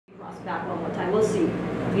back one more time. We'll see.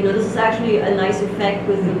 You know, this is actually a nice effect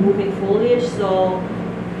with the moving foliage. So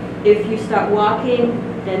if you start walking,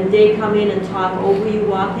 then they come in and talk over you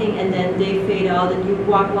walking, and then they fade out, and you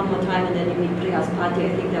walk one more time, and then you meet Prihaspati.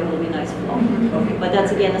 I think that will be a nice flow. Okay. But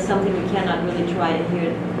that's again something we cannot really try in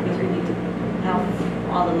here because we need to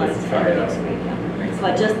have all the lights and everything's great. Yeah.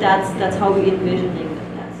 But just that's how we envisioning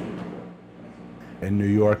that scene. In New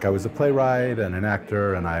York, I was a playwright and an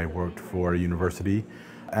actor, and I worked for a university.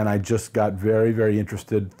 And I just got very, very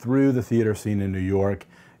interested through the theater scene in New York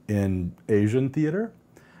in Asian theater.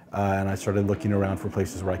 And I started looking around for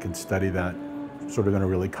places where I could study that sort of in a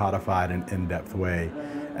really codified and in-depth way.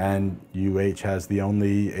 And UH has the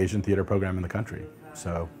only Asian theater program in the country.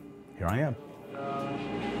 So here I am.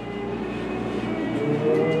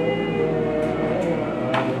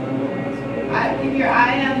 Keep your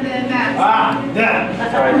eye on the mask. Ah, damn!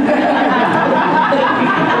 Sorry.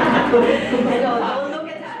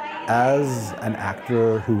 As an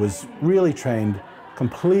actor who was really trained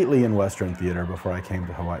completely in Western theater before I came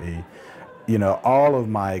to Hawaii, you know, all of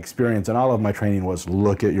my experience and all of my training was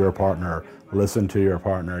look at your partner, listen to your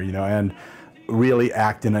partner, you know, and really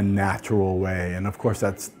act in a natural way. And of course,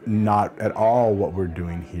 that's not at all what we're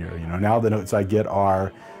doing here. You know, now the notes I get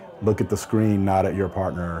are, look at the screen, not at your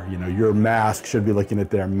partner. You know, your mask should be looking at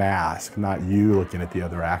their mask, not you looking at the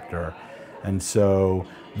other actor. And so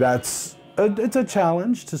it's a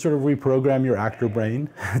challenge to sort of reprogram your actor brain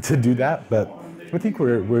to do that, but I think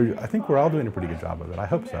we're all doing a pretty good job of it. I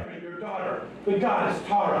hope so. Your daughter, the goddess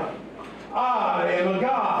Tara. I am a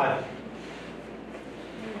god.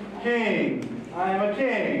 King. I am a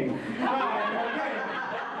king.